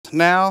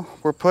Now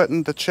we're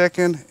putting the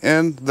chicken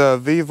in the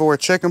VEVOR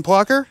chicken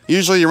plucker.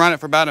 Usually you run it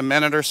for about a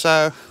minute or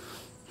so.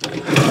 You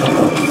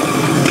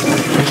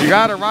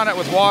gotta run it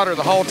with water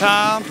the whole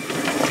time.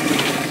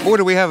 Boy,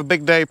 do we have a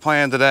big day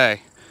planned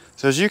today.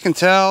 So as you can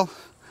tell,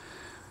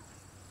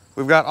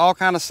 we've got all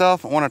kind of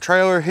stuff on a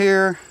trailer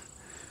here.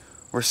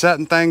 We're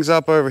setting things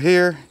up over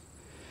here.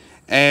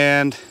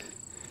 And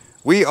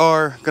we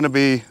are gonna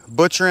be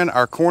butchering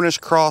our Cornish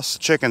Cross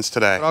chickens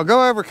today. I'll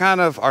go over kind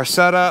of our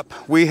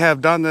setup. We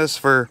have done this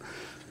for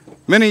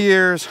many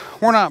years.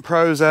 We're not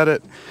pros at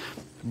it,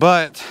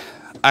 but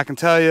I can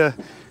tell you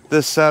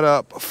this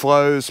setup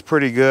flows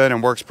pretty good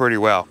and works pretty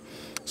well.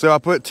 So I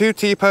put 2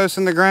 T-posts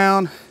in the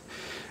ground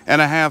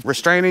and I have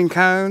restraining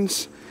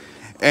cones,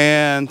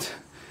 and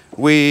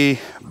we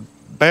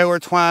baler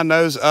twine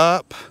those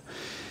up.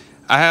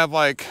 I have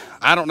like,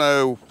 I don't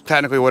know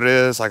technically what it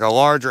is, like a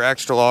large or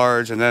extra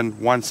large, and then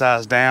one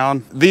size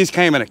down. These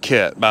came in a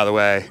kit, by the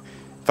way.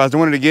 If I was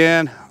doing it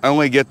again,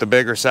 only get the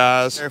bigger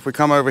size. If we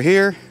come over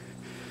here,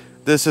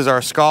 this is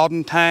our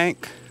scalding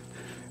tank.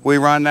 We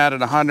run that at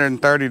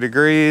 130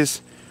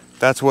 degrees.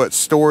 That's what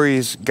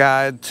Storey's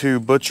Guide to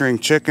Butchering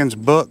Chickens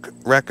book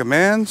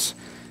recommends.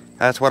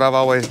 That's what I've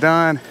always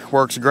done.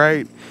 Works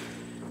great.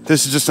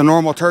 This is just a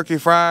normal turkey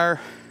fryer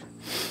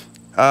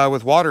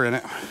with water in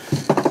it.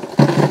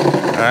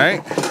 All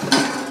right.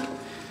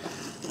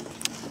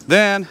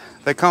 Then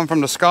they come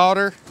from the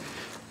scalder.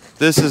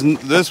 This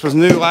was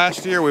new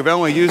last year. We've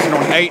only used it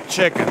on 8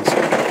 chickens.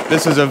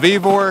 This is a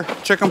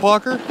VEVOR chicken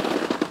plucker.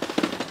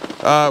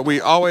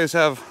 We always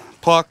have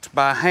plucked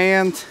by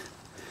hand.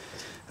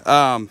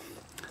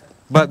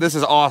 But this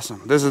is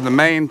awesome. This is the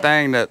main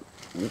thing that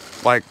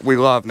like we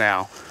love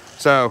now.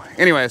 So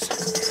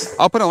anyways,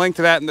 I'll put a link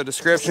to that in the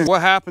description.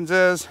 What happens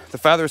is the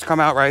feathers come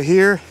out right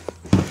here.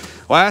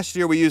 Last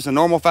year we used a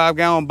normal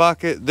 5-gallon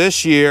bucket.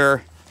 This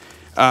year,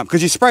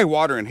 because you spray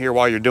water in here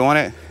while you're doing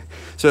it,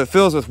 so it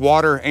fills with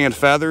water and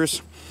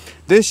feathers.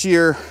 This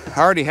year,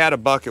 I already had a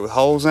bucket with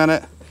holes in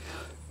it,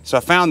 so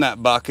I found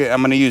that bucket.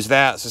 I'm gonna use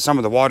that so some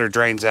of the water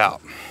drains out.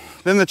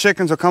 Then the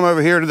chickens will come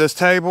over here to this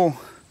table.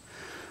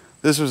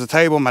 This was a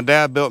table my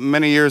dad built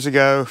many years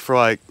ago for,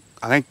 like,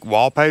 I think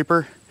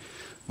wallpaper,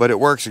 but it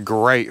works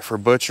great for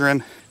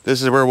butchering.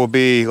 This is where we'll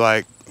be,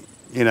 like,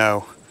 you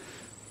know,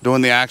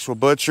 doing the actual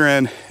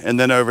butchering. And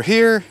then over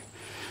here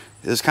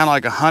is kind of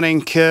like a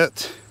hunting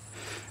kit.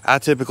 I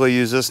typically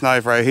use this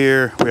knife right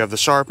here. We have the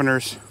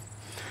sharpeners.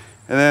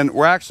 And then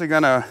we're actually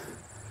gonna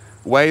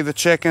weigh the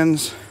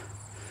chickens.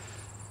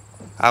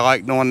 I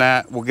like doing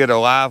that. We'll get a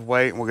live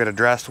weight and we'll get a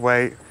dressed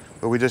weight,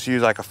 but we just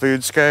use like a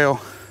food scale.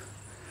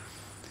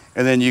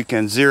 And then you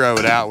can zero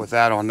it out with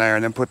that on there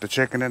and then put the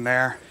chicken in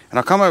there. And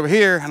I'll come over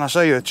here and I'll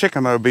show you the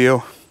chicken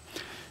mobile.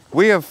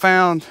 We have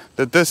found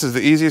that this is the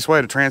easiest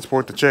way to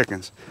transport the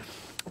chickens.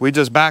 We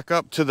just back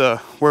up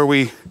to where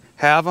we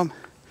have them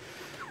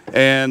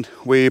and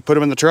we put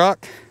them in the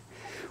truck.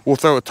 We'll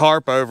throw a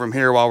tarp over them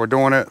here while we're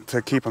doing it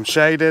to keep them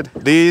shaded.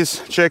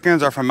 These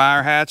chickens are from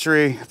Meyer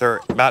Hatchery. They're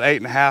about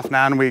 8.5,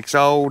 9 weeks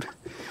old.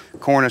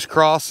 Cornish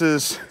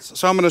Crosses.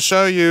 So I'm gonna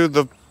show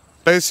you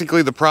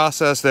basically the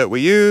process that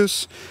we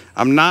use.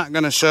 I'm not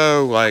gonna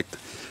show like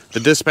the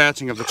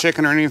dispatching of the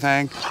chicken or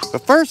anything. The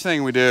first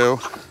thing we do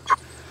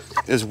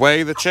is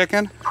weigh the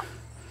chicken.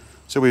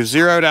 So we've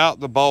zeroed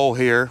out the bowl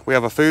here. We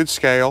have a food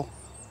scale.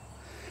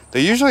 They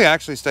usually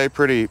actually stay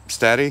pretty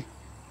steady.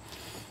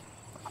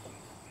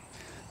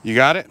 You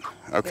got it?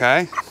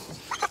 Okay.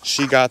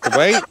 She got the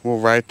weight. We'll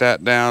write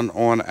that down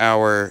on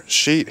our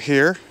sheet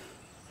here.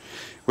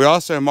 We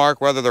also mark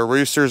whether they're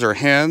roosters or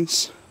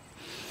hens.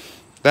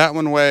 That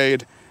one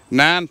weighed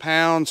 9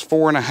 pounds,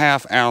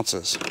 4.5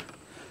 ounces.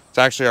 It's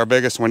actually our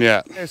biggest one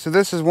yet. Okay, so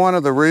this is one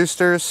of the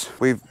roosters.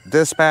 We've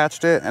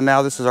dispatched it, and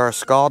now this is our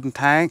scalding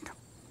tank.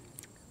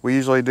 We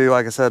usually do,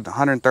 like I said,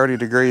 130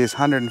 degrees,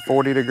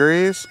 140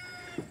 degrees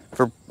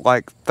for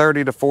like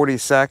 30 to 40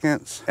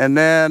 seconds. And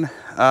then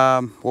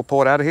we'll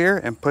pull it out of here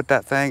and put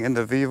that thing in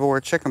the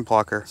VEVOR chicken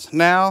plucker.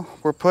 Now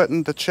we're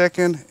putting the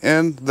chicken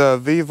in the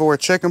VEVOR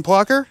chicken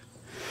plucker,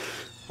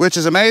 which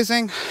is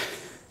amazing.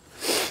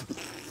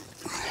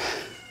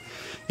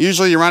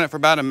 Usually you run it for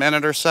about a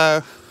minute or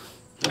so.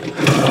 You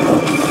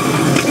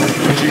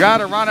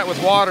gotta run it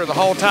with water the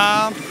whole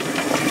time.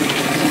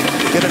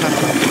 Get it up.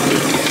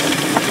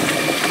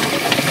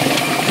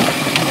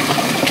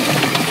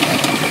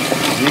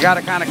 You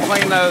gotta kind of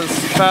clean those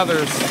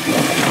feathers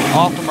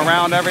off from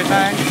around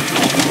everything.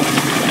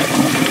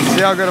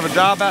 See how good of a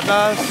job that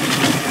does?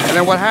 And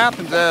then what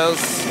happens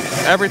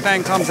is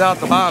everything comes out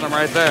the bottom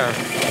right there.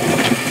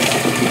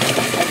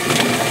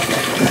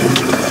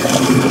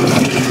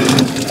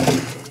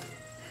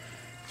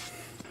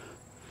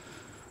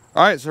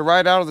 All right, so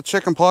right out of the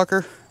chicken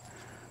plucker,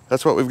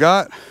 that's what we've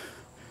got.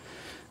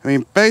 I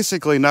mean,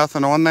 basically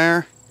nothing on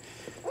there.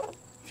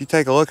 If you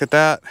take a look at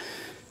that,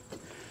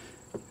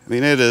 I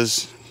mean, it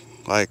is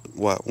like,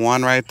 what,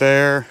 one right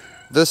there.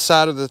 This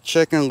side of the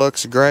chicken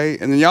looks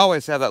great. And then you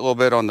always have that little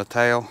bit on the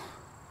tail.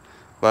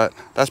 But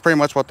that's pretty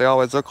much what they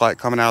always look like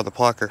coming out of the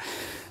plucker.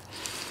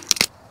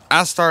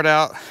 I start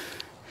out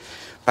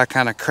by by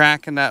kind of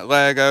cracking that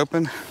leg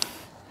open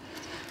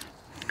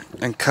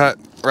and cut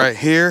right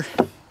here.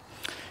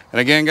 And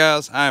again,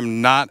 guys, I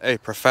am not a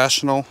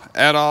professional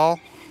at all.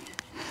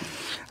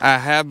 I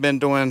have been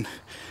doing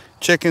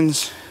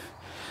chickens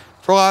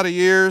for a lot of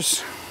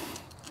years,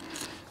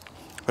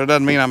 but it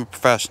doesn't mean I'm a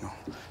professional.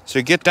 So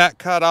you get that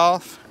cut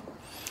off,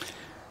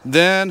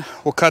 then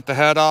we'll cut the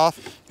head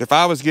off. If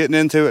I was getting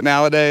into it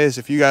nowadays,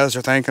 if you guys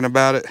are thinking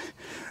about it,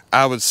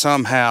 I would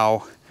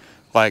somehow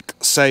like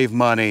save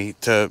money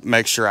to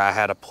make sure I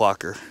had a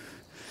plucker.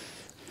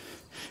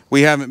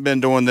 We haven't been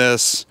doing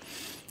this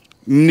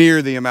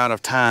near the amount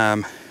of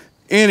time,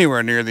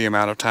 anywhere near the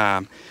amount of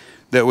time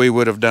that we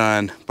would have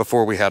done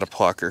before we had a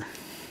plucker.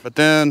 But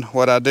then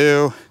what I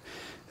do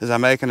is I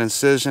make an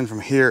incision from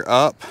here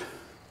up.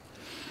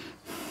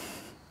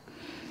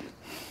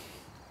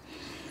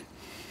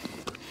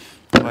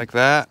 Like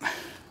that.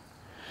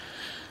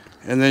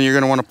 And then you're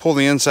going to want to pull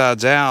the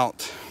insides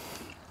out.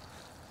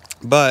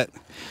 But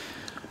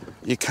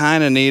you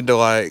kind of need to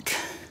like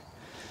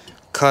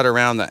cut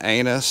around the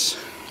anus,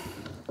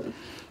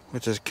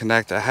 which is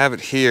connected. I have it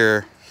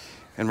here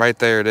and right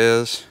there it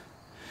is.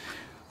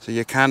 So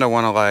you kind of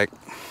want to like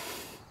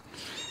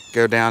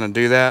go down and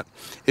do that.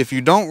 If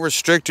you don't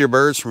restrict your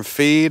birds from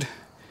feed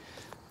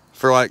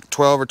for like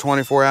 12 or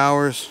 24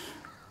 hours,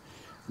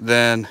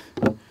 then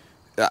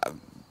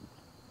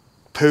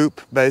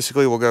poop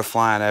basically will go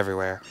flying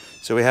everywhere.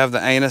 So we have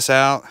the anus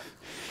out.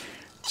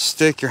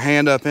 Stick your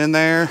hand up in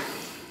there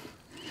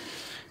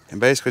and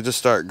basically just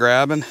start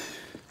grabbing.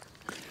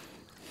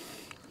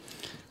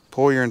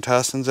 Pull your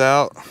intestines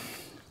out.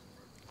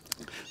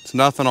 It's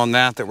nothing on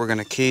that we're going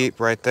to keep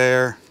right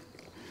there.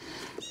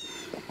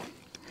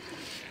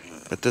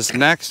 But this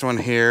next one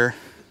here,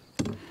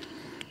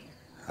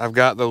 I've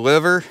got the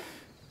liver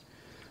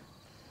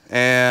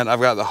and I've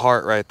got the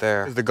heart right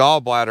there. The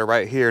gallbladder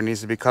right here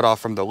needs to be cut off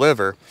from the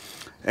liver,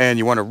 and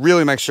you want to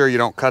really make sure you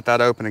don't cut that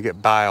open and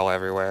get bile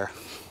everywhere.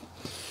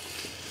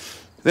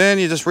 Then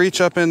you just reach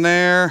up in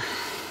there.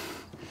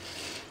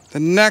 The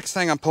next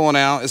thing I'm pulling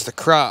out is the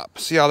crop.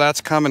 See how that's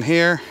coming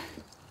here?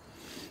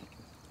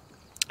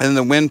 And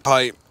the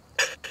windpipe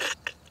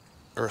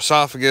or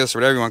esophagus or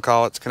whatever you want to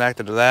call it is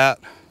connected to that.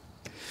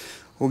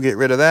 We'll get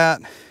rid of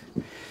that.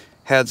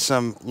 Had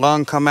some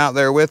lung come out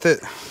there with it.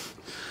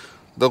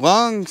 The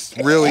lung's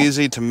real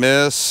easy to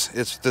miss.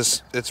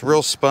 It's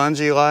real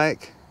spongy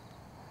like.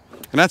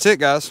 And that's it,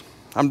 guys.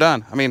 I'm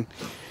done. I mean,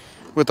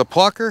 with the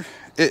plucker,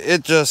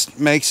 it just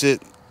makes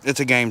it,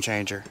 it's a game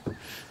changer.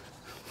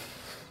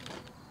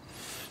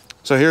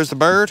 So here's the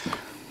bird.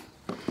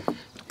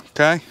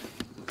 Okay.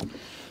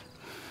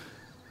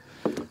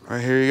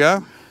 Right here you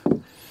go.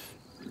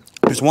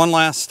 There's one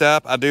last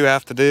step I do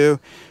have to do.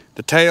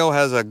 The tail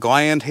has a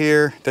gland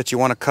here that you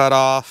want to cut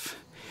off.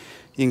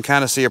 You can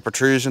kind of see a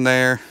protrusion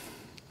there.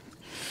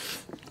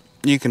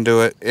 You can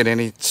do it at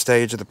any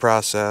stage of the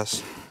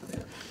process.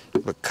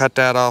 But cut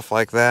that off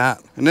like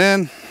that. And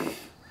then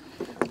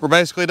we're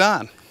basically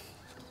done.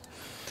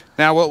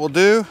 Now what we'll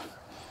do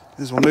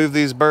is we'll move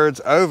these birds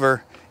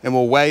over and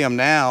we'll weigh them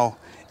now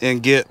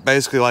and get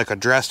basically like a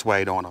dressed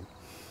weight on them.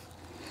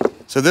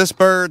 So this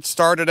bird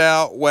started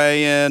out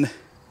weighing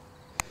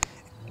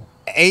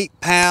 8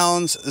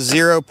 pounds,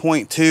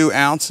 0.2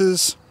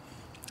 ounces.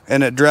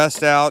 And it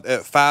dressed out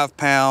at 5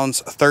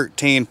 pounds,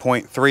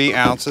 13.3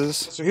 ounces.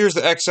 So here's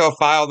the Excel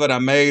file that I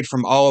made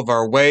from all of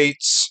our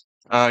weights.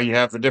 You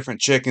have the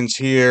different chickens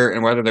here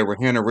and whether they were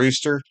hen or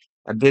rooster.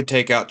 I did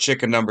take out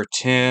chicken number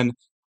 10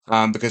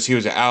 because he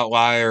was an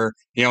outlier.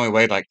 He only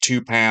weighed like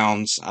 2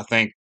 pounds. I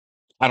think,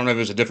 I don't know if it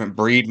was a different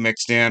breed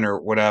mixed in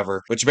or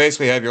whatever. But you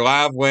basically have your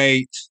live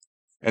weight.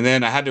 And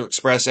then I had to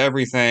express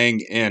everything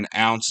in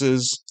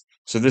ounces.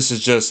 So this is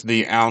just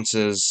the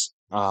ounces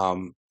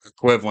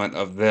equivalent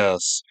of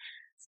this.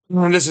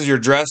 And this is your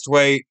dressed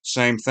weight,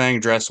 same thing,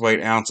 dressed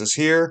weight ounces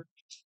here.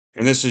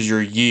 And this is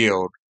your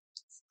yield.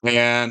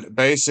 And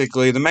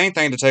basically, the main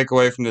thing to take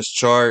away from this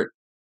chart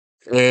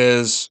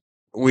is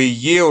we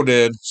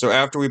yielded, so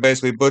after we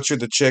basically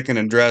butchered the chicken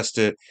and dressed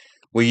it,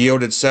 we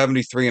yielded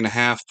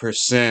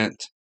 73.5%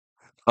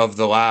 of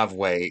the live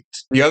weight.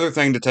 The other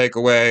thing to take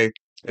away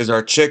is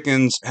our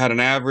chickens had an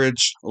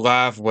average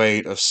live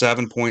weight of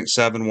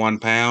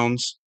 7.71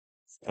 pounds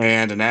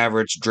and an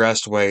average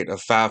dressed weight of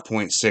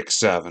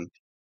 5.67.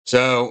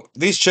 So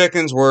these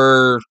chickens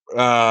were,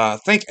 I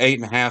think,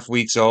 8.5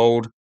 weeks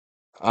old.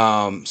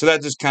 So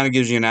that just kind of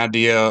gives you an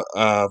idea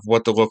of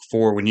what to look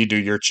for when you do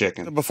your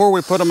chicken. Before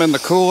we put them in the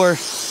cooler,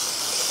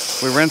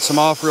 we rinse them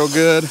off real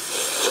good.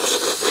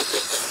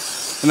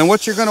 And then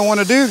what you're going to want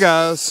to do,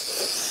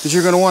 guys, is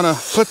you're going to want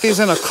to put these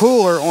in a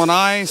cooler on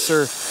ice,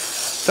 or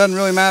doesn't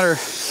really matter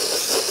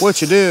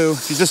what you do.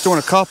 If you're just doing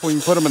a couple, you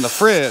can put them in the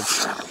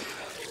fridge.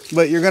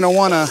 But you're going to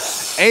want to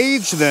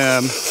age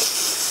them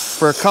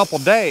for a couple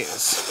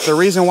days. The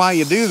reason why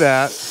you do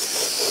that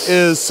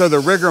is so the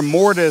rigor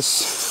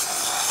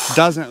mortis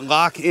doesn't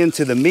lock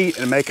into the meat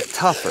and make it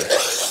tougher.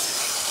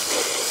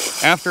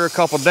 After a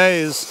couple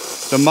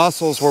days, the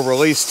muscles will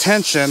release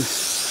tension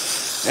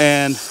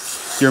and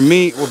your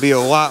meat will be a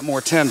lot more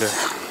tender.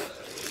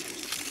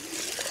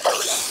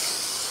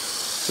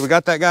 So we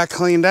got that guy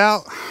cleaned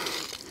out.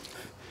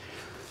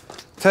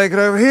 Take it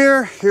over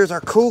here. Here's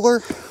our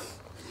cooler.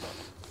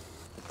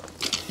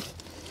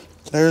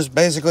 There's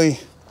basically,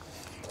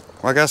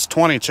 well, I guess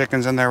 20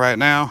 chickens in there right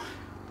now.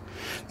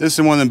 This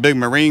is one of them big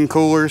marine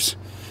coolers,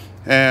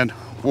 and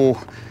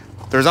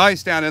there's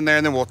ice down in there,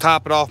 and then we'll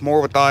top it off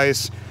more with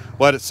ice,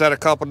 let it set a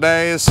couple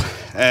days,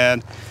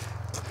 and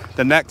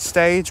the next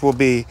stage will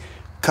be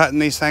cutting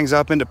these things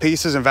up into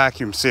pieces and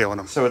vacuum sealing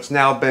them. So it's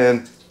now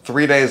been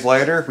 3 days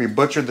later. We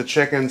butchered the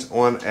chickens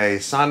on a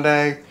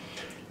Sunday,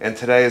 and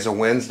today is a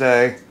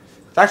Wednesday.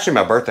 It's actually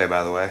my birthday,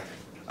 by the way.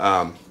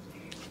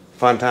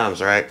 Fun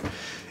times, right?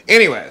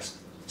 Anyways,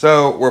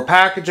 so we're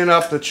packaging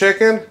up the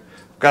chicken.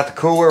 Got the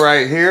cooler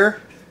right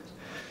here,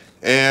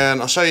 and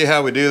I'll show you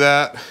how we do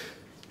that.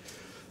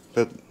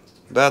 But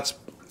that's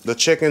the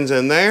chickens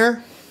in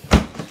there.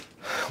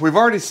 We've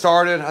already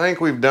started. I think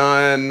we've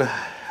done,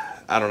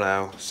 I don't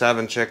know,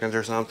 7 chickens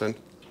or something.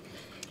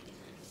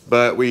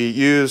 But we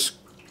use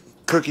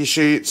cookie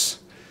sheets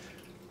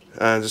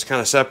and just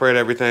kind of separate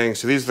everything.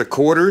 So these are the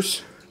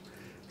quarters,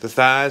 the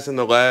thighs and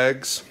the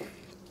legs.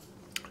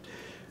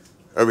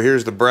 Over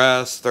here's the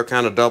breasts. They're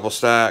kind of double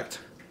stacked.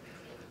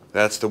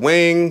 That's the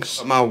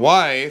wings. My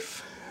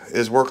wife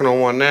is working on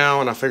one now,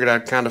 and I figured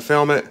I'd kind of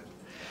film it.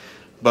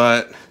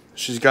 But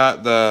she's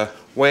got the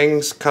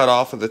wings cut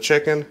off of the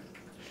chicken.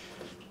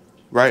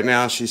 Right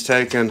now she's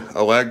taking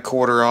a leg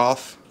quarter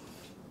off.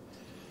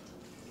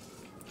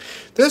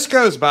 This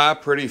goes by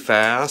pretty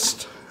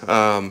fast.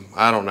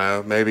 I don't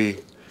know, maybe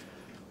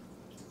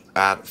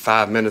about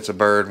 5 minutes a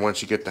bird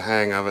once you get the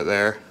hang of it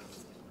there.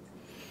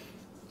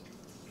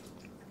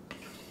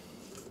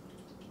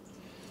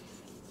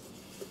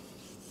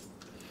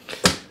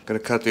 Gonna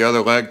cut the other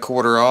leg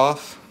quarter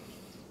off.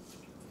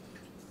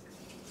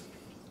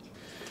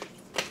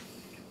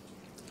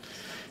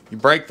 You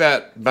break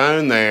that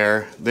bone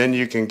there, then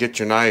you can get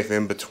your knife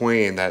in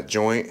between that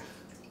joint.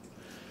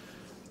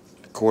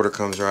 The quarter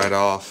comes right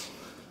off.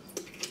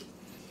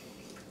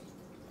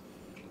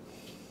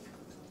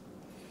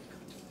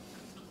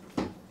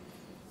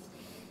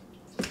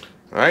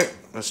 Alright,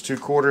 that's 2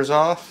 quarters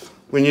off.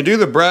 When you do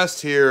the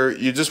breast here,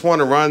 you just want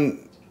to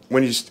run,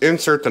 when you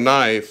insert the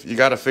knife, you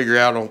got to figure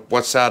out on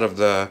what side of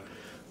the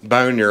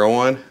bone you're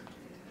on,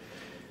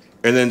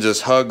 and then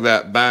just hug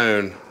that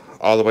bone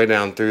all the way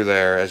down through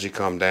there as you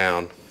come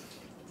down.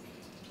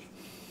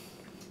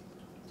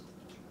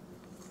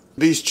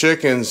 These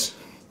chickens,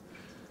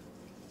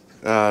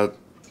 I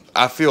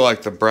feel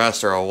like the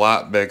breasts are a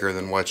lot bigger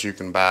than what you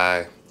can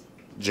buy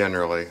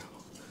generally.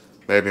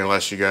 Maybe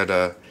unless you go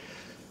to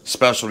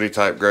specialty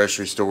type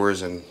grocery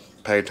stores and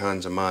pay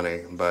tons of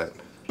money, but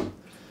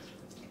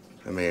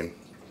I mean,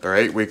 they're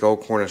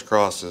 8-week-old Cornish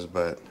Crosses,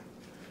 but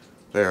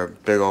they're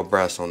big old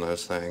breasts on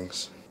those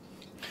things.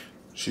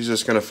 She's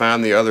just going to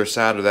find the other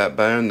side of that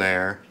bone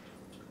there.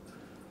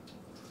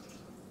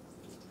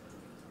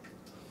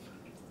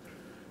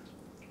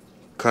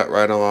 Cut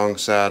right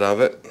alongside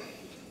of it.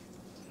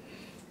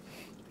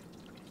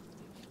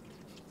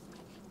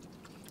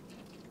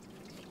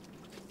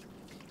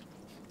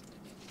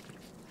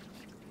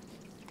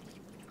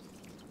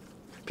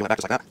 Peel it back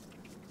just like that.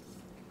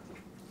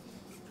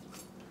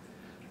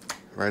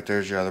 Right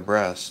there's your other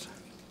breast.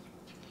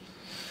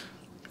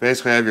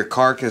 Basically have your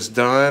carcass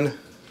done.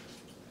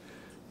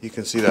 You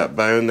can see that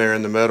bone there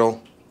in the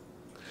middle.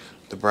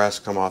 The breasts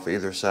come off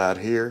either side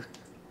here.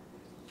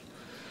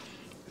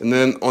 And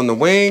then on the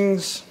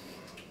wings,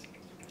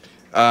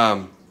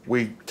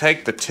 we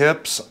take the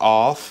tips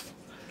off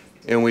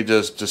and we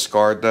just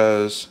discard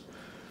those.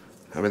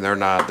 I mean,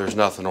 there's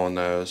nothing on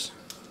those.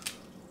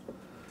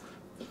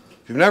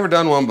 If you've never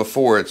done one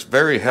before, it's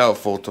very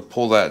helpful to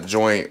pull that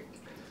joint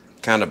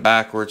kind of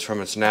backwards from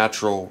its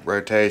natural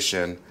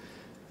rotation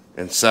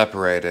and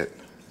separate it.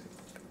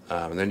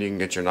 And then you can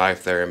get your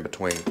knife there in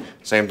between.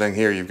 Same thing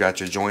here, you've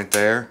got your joint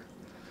there.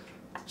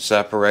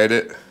 Separate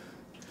it.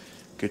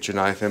 Get your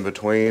knife in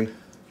between.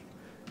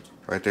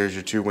 Right there's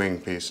your 2 wing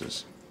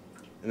pieces.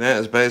 And that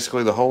is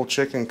basically the whole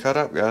chicken cut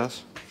up,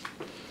 guys.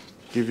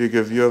 Give you a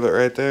good view of it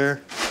right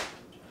there.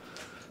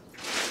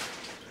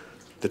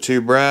 The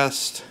 2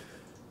 breasts,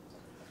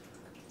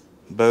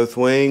 both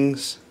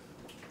wings,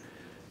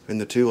 and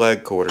the 2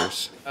 leg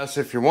quarters.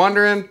 So if you're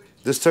wondering,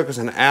 this took us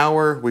an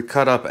hour. We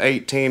cut up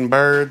 18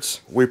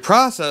 birds. We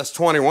processed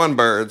 21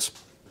 birds,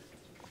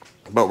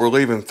 but we're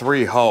leaving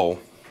 3 whole.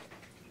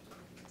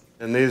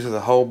 And these are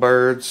the whole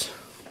birds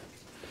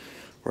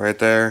right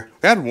there.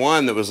 We had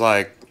one that was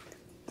like,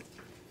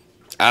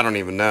 I don't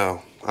even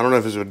know. I don't know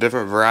if it was a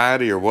different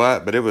variety or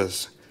what, but it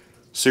was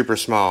super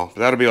small. But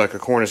that'll be like a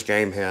Cornish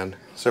game hen.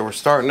 So we're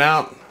starting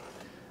out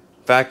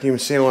vacuum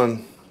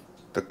sealing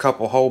the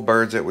couple whole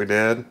birds that we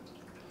did,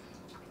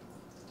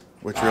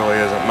 which really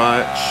isn't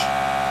much.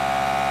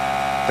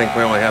 I think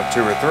we only have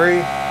 2 or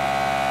 3.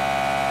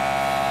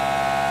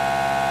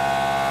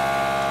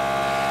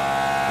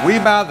 We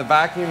buy the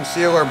vacuum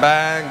sealer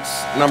bags,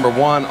 number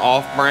 1,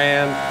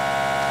 off-brand,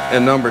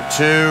 and number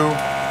 2,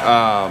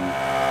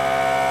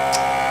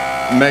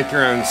 make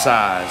your own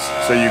size.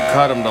 So you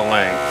cut them to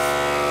length.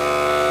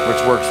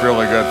 which works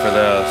really good for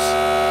this.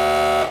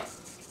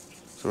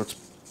 So it's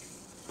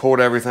pulled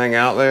everything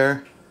out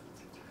there,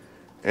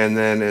 and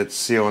then it's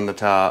sealing the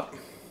top.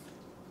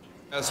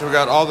 So we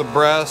got all the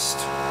breast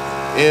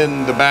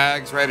in the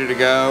bags ready to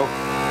go.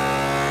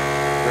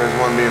 There's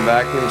one being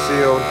vacuum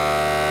sealed.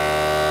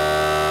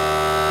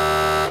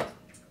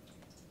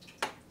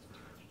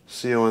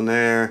 Sealing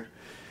there.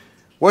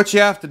 What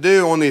you have to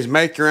do on these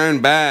make your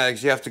own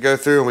bags, you have to go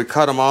through and we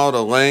cut them all to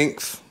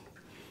length,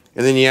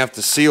 and then you have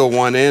to seal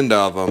one end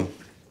of them,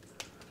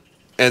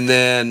 and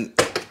then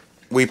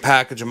we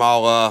package them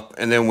all up,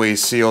 and then we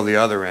seal the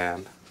other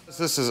end.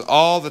 This is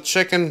all the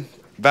chicken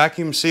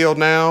vacuum sealed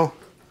now.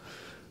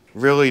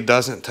 Really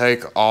doesn't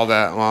take all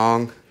that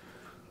long.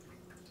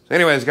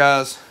 Anyways,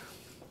 guys,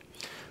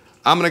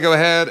 I'm gonna go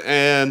ahead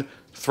and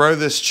throw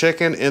this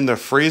chicken in the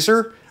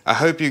freezer. I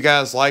hope you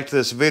guys liked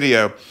this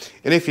video,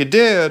 and if you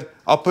did,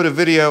 I'll put a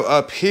video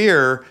up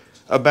here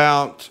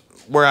about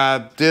where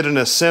I did an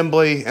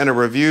assembly and a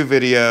review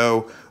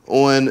video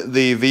on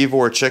the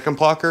VEVOR chicken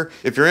plucker.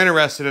 If you're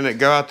interested in it,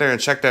 go out there and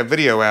check that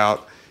video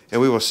out,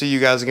 and we will see you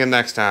guys again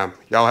next time.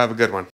 Y'all have a good one.